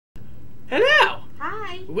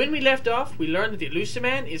when we left off, we learned that the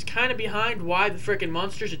Elusiman is kind of behind why the frickin'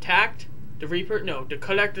 monsters attacked the Reaper. No, the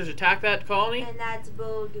Collectors attacked that colony. And that's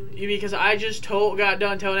bull duty. Because I just got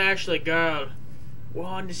done telling Ashley, girl, we're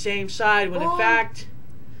on the same side. When in fact,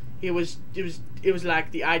 it was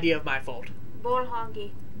like the idea of my fault. Bull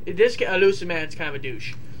honky. This Elusiman's kind of a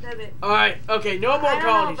douche. Alright, okay, no more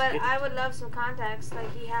colonies. I don't know, but I would love some context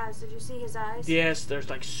like he has. Did you see his eyes? Yes, there's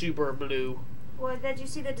like super blue. Well, did you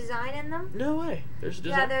see the design in them? No way. There's a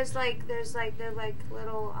design. Yeah, they're like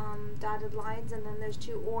little dotted lines, and then there's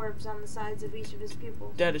 2 orbs on the sides of each of his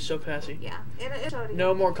pupils. That is so classy. Yeah, it's totally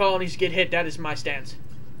no more colonies get hit. That is my stance.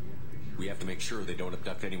 We have to make sure they don't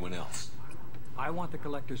abduct anyone else. I want the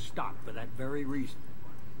Collectors stopped for that very reason.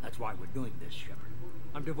 That's why we're doing this, Shepard.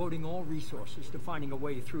 I'm devoting all resources to finding a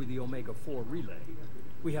way through the Omega-4 relay.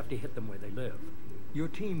 We have to hit them where they live. Your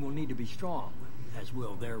team will need to be strong, as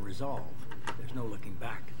will their resolve. There's no looking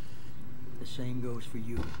back. The same goes for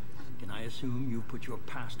you. Can I assume you've put your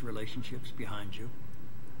past relationships behind you?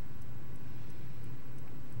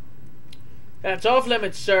 That's off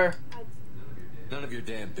limits, sir. None of your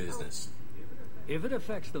damn business. If it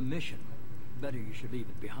affects the mission, better you should leave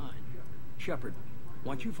it behind. Shepard,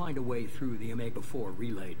 once you find a way through the Omega-4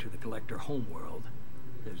 relay to the Collector homeworld,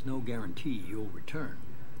 there's no guarantee you'll return.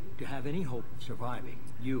 To have any hope of surviving,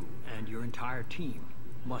 you and your entire team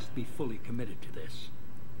must be fully committed to this.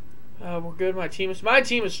 We're good. My team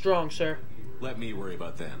is strong, sir. Let me worry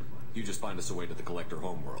about them. You just find us a way to the Collector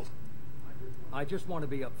homeworld. I just want to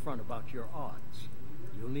be upfront about your odds.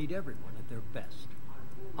 You'll need everyone at their best.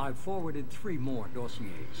 I've forwarded 3 more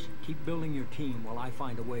dossiers. Keep building your team while I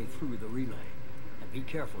find a way through the relay. And be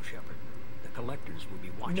careful, Shepard. The Collectors will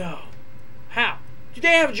be watching. No. How? Do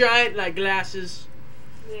they have giant, like, glasses?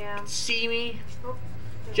 Yeah. See me? Oh.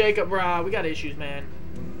 Jacob, brah, we got issues, man.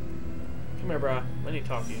 Come here, brah. Let me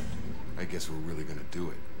talk to you. I guess we're really gonna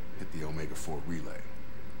do it. Hit the Omega-4 relay.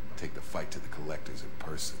 Take the fight to the Collectors in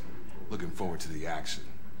person. Looking forward to the action.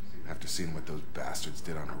 After seeing what those bastards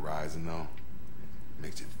did on Horizon, though,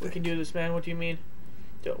 makes you think. We can do this, man. What do you mean?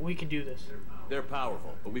 We can do this. They're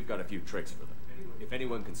powerful, but we've got a few tricks for them. If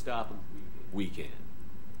anyone can stop them, we can.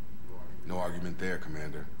 No argument there,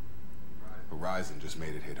 Commander. Horizon just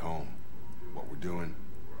made it hit home. What we're doing,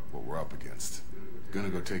 what we're up against. Gonna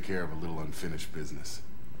go take care of a little unfinished business.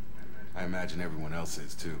 I imagine everyone else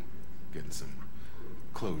is too. Getting some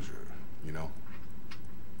closure, you know?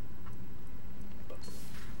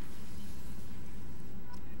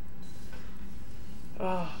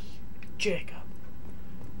 Oh, Jacob.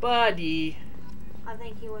 Buddy. I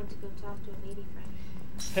think he went to go talk to a lady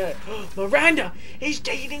friend. Miranda! He's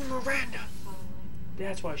dating Miranda! Probably.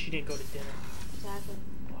 That's why she didn't go to dinner. Exactly.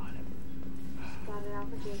 Whatever. Got it out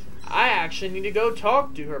for Jacob. I actually need to go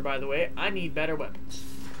talk to her, by the way. I need better weapons.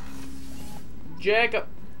 Jacob.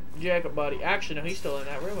 Jacob, buddy. Actually, no, he's still in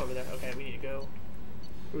that room over there. Okay, we need to go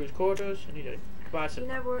through his quarters. I need to buy some. You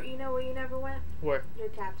know where you never went? Where? Your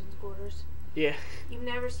captain's quarters. Yeah. You've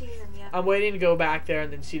never seen them yet. I'm waiting to go back there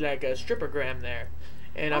and then see like a Strippergram there.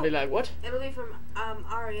 And I'll be like, what? It'll be from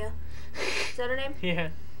Aria. Is that her name? Yeah.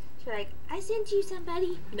 She's like, I sent you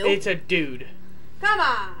somebody. Nope. It's a dude. Come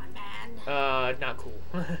on, man. Not cool.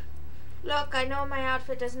 Look, I know my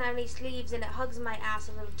outfit doesn't have any sleeves and it hugs my ass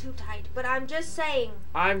a little too tight, but I'm just saying.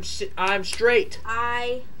 I'm straight.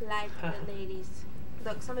 I like the ladies.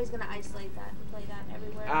 Look, somebody's gonna isolate that and play that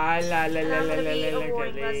everywhere. I'm gonna be a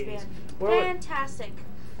warring lesbian. Fantastic.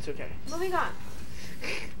 It's okay. Moving on.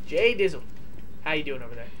 Jay Dizzle. How you doing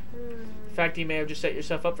over there? In fact, you may have just set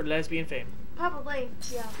yourself up for lesbian fame. Probably,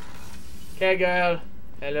 yeah. Okay, girl.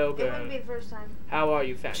 Hello, girl. It wouldn't be the first time. How are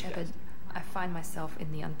you, fantastic? Shepard, I find myself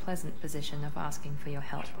in the unpleasant position of asking for your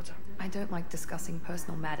help. What's up? I don't like discussing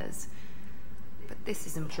personal matters, but this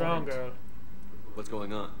is important. Strong, girl. What's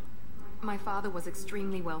going on? My father was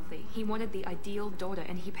extremely wealthy. He wanted the ideal daughter,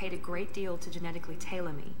 and he paid a great deal to genetically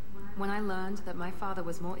tailor me. When I learned that my father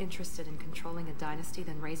was more interested in controlling a dynasty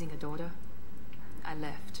than raising a daughter, I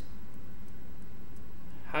left.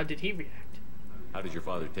 How did he react? How did your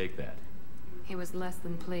father take that? He was less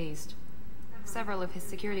than pleased. Several of his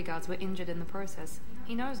security guards were injured in the process.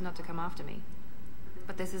 He knows not to come after me.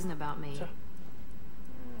 But this isn't about me. So,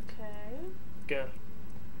 Okay. girl.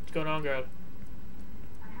 What's going on, girl?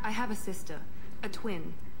 I have a sister, a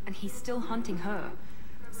twin, and he's still hunting her.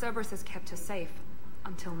 Cerberus has kept her safe,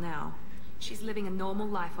 until now. She's living a normal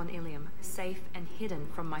life on Ilium, safe and hidden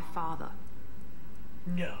from my father.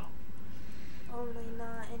 No. Only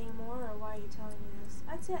not anymore, or why are you telling me this?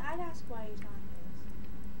 I'd ask why you're telling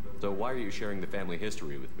me this. So why are you sharing the family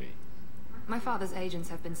history with me? My father's agents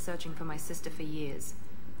have been searching for my sister for years.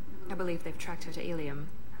 I believe they've tracked her to Ilium,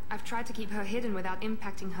 I've tried to keep her hidden without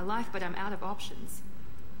impacting her life, but I'm out of options.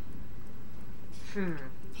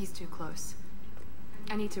 He's too close.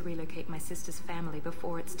 I need to relocate my sister's family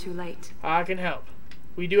before it's too late. I can help.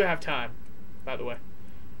 We do have time, by the way.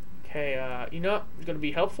 Okay, you know what? It's gonna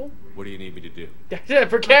be helpful. What do you need me to do?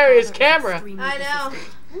 Precarious camera. I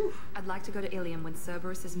know. I'd like to go to Ilium when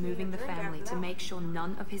Cerberus is moving the family to make sure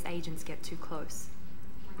none of his agents get too close.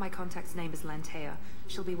 My contact's name is Lantea.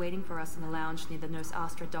 She'll be waiting for us in the lounge near the Nos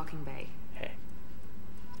Astra docking bay. Hey,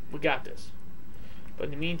 we got this. But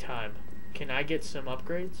in the meantime, can I get some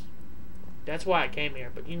upgrades? That's why I came here.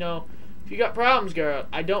 But you know, if you got problems, girl,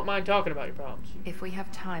 I don't mind talking about your problems. If we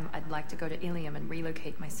have time, I'd like to go to Ilium and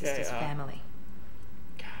relocate my sister's family.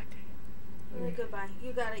 God damn. Really goodbye.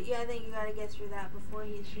 You got it. Yeah, I think you got to get through that before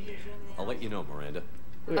she gives you anything. I'll let you know, Miranda.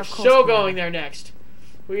 We are Of course, so Commander. going there next.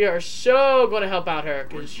 We are so going to help out her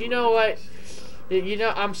because you know what? You know,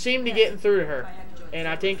 I'm seeming to getting through to her. And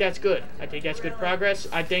I think that's good. I think that's good progress.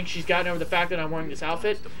 I think she's gotten over the fact that I'm wearing this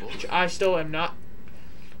outfit, which I still am not.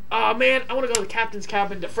 Oh man, I want to go to the captain's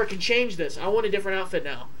cabin to frickin' change this. I want a different outfit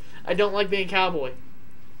now. I don't like being cowboy.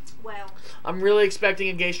 Well, I'm really expecting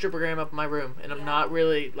a gay strippergram up in my room, and I'm not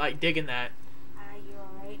really like digging that. you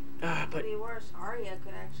alright? But Could be worse. Arya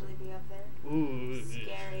could actually be up there. ooh,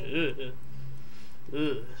 Scary.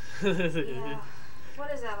 Ugh. Yeah.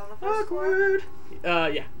 What is that on the first floor? Awkward.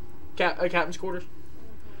 Yeah, captain's quarters.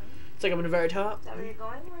 It's like I'm in the very top. Is that where you're going?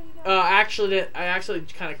 Where are you going? I actually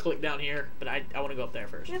kind of clicked down here, but I want to go up there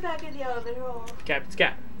first. Get back in the elevator hole. Captain's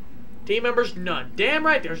cap. Team members, none. Damn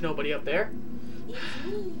right, there's nobody up there. It's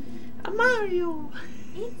me. I'm Mario.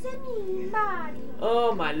 It's me, Mario.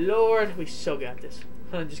 Oh my lord, we so got this.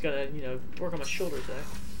 I'm just gonna, you know, work on my shoulders there.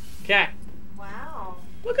 Okay, Wow.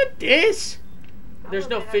 look at this. There's I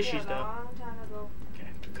no would've been up fishies there a though. long time ago. Okay,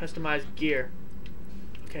 customized gear.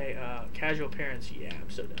 Okay, casual appearance. Yeah, I'm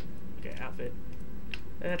so done. Okay, outfit.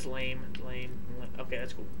 That's lame. Okay,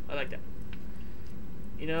 that's cool. I like that.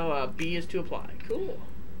 You know, B is to apply. Cool.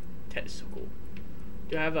 That is so cool.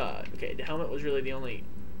 Do I have okay, the helmet was really the only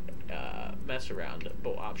mess around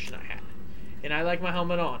option I had. And I like my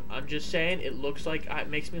helmet on. I'm just saying, it looks like, it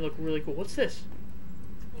makes me look really cool. What's this?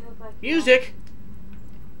 You look like Music!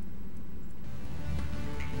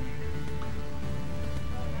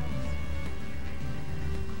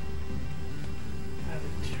 I have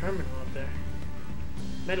a terminal up there.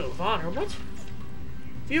 Medal of Honor, what?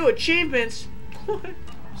 Few achievements! What?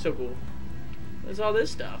 So cool. What's all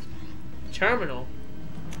this stuff? Terminal.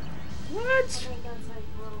 What? I think that's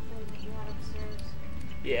like the little thing that you had upstairs.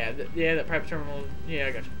 Yeah, that private terminal. Yeah,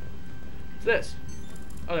 I got you. What's this?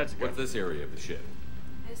 Oh, that's good. What's this area of the ship?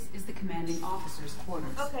 This is the commanding officer's quarters.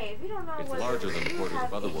 Okay, if you don't know It's what larger than the you quarters of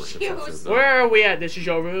have other warships issues. I've served on. Where are we at? This is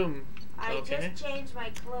your room. I Okay. just changed my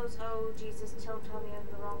clothes. Oh, Jesus, don't tell me I'm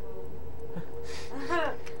in the wrong room.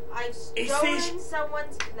 I've stolen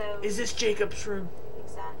someone's clothes. Is this Jacob's room?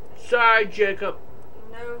 Exactly. Sorry, Jacob.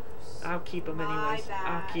 No. I'll keep him My anyways. bad.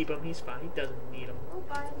 I'll keep him. He's fine. He doesn't need him. Oh,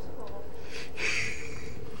 I'm cool.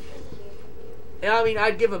 Yeah, I mean,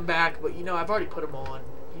 I'd give him back, but you know, I've already put him on.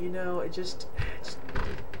 You know, it just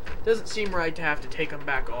doesn't seem right to have to take him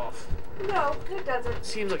back off. No, it doesn't. It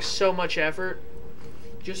seems like so much effort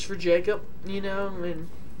just for Jacob. You know, and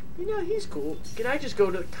you know he's cool. Can I just go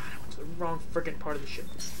to? God, I went to the wrong freaking part of the ship.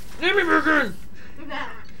 Let me begin. Nah.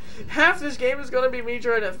 Half this game is gonna be me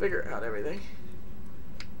trying to figure out everything.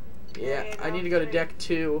 Yeah, I need to go to deck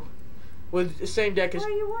 2 with the same deck as.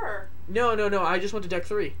 Where you were? No. I just went to deck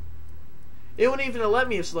 3. It wouldn't even let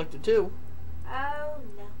me have selected 2. Oh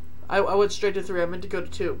no. I went straight to 3. I meant to go to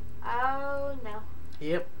 2. Oh no.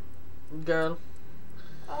 Yep, girl.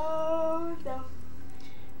 Oh no.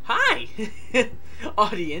 Hi,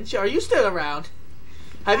 audience. Are you still around?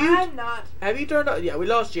 I'm not. Have you turned on? Yeah, we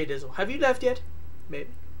lost J Dizzle. Have you left yet? Maybe.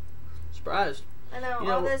 Surprised. I know, You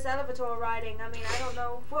know, all this elevator riding. I mean, I don't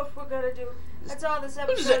know what we're gonna do. That's all this We'll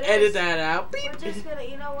episode just is. edit that out. We're just gonna,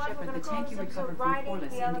 you know what? We're Shepard, gonna the call tank this you episode recovered from riding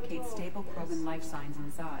Corliss the elevator. indicates stable Krogan life signs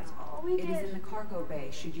inside. Oh, we It did. is in the cargo bay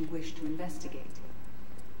should you wish to investigate.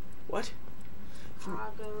 What?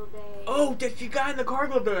 Cargo bay. Oh, the guy in the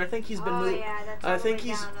cargo bay. I think he's been Oh moving. yeah, that's I all the think way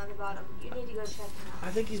he's. down on the bottom. You need to go check him out.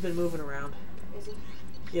 I think he's been moving around. Is he?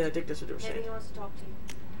 Yeah, I think that's what they were Maybe saying. he wants to talk to you.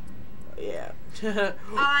 Yeah.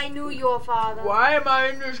 I knew your father. Why am I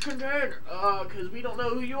in this container? Because we don't know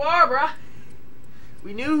who you are, bruh.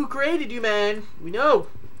 We knew who created you, man. We know.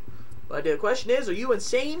 But the question is, are you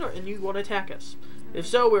insane and you want to attack us? If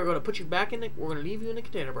so, we're going to put you back in the... We're going to leave you in the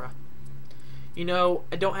container, bruh. You know,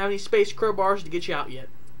 I don't have any space crowbars to get you out yet.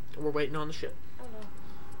 We're waiting on the ship. Oh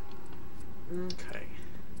no. Okay.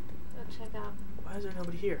 Go check out. Why is there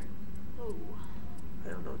nobody here? Oh. Why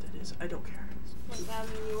don't know what that is. I don't care. Like, I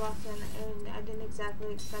mean, you walked in and I didn't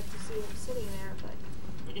exactly expect to see him sitting there, but...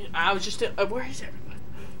 I was just... where is everyone?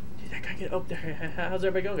 Did that guy get up there? How's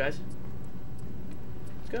everybody going, guys?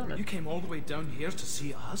 What's going on? You came all the way down here to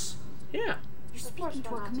see us? Yeah. You're speaking to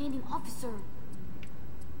our commanding officer.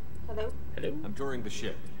 Hello? Hello? I'm touring the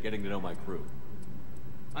ship, getting to know my crew.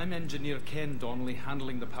 I'm Engineer Ken Donnelly,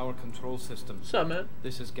 handling the power control systems. What's up, man?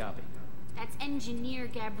 This is Gabby. That's Engineer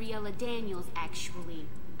Gabriella Daniels, actually.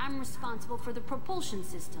 I'm responsible for the propulsion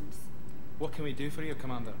systems. What can we do for you,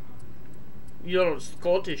 Commander? You're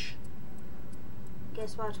Scottish.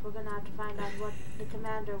 Guess what? We're gonna have to find out what the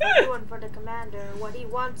commander was doing for the commander, what he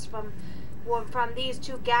wants from these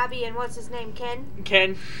two, Gabby and what's his name, Ken?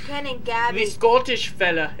 Ken And Gabby. the Scottish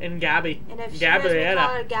fella and Gabby. And if she hears me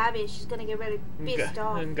call her Gabby, she's gonna get really pissed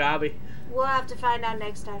off. And Gabby. We'll have to find out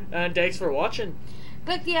next time. And thanks for watching.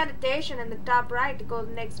 Click the annotation in the top right to go to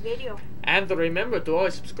the next video. And remember to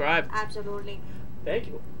always subscribe. Absolutely. Thank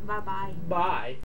you. Bye-bye. Bye.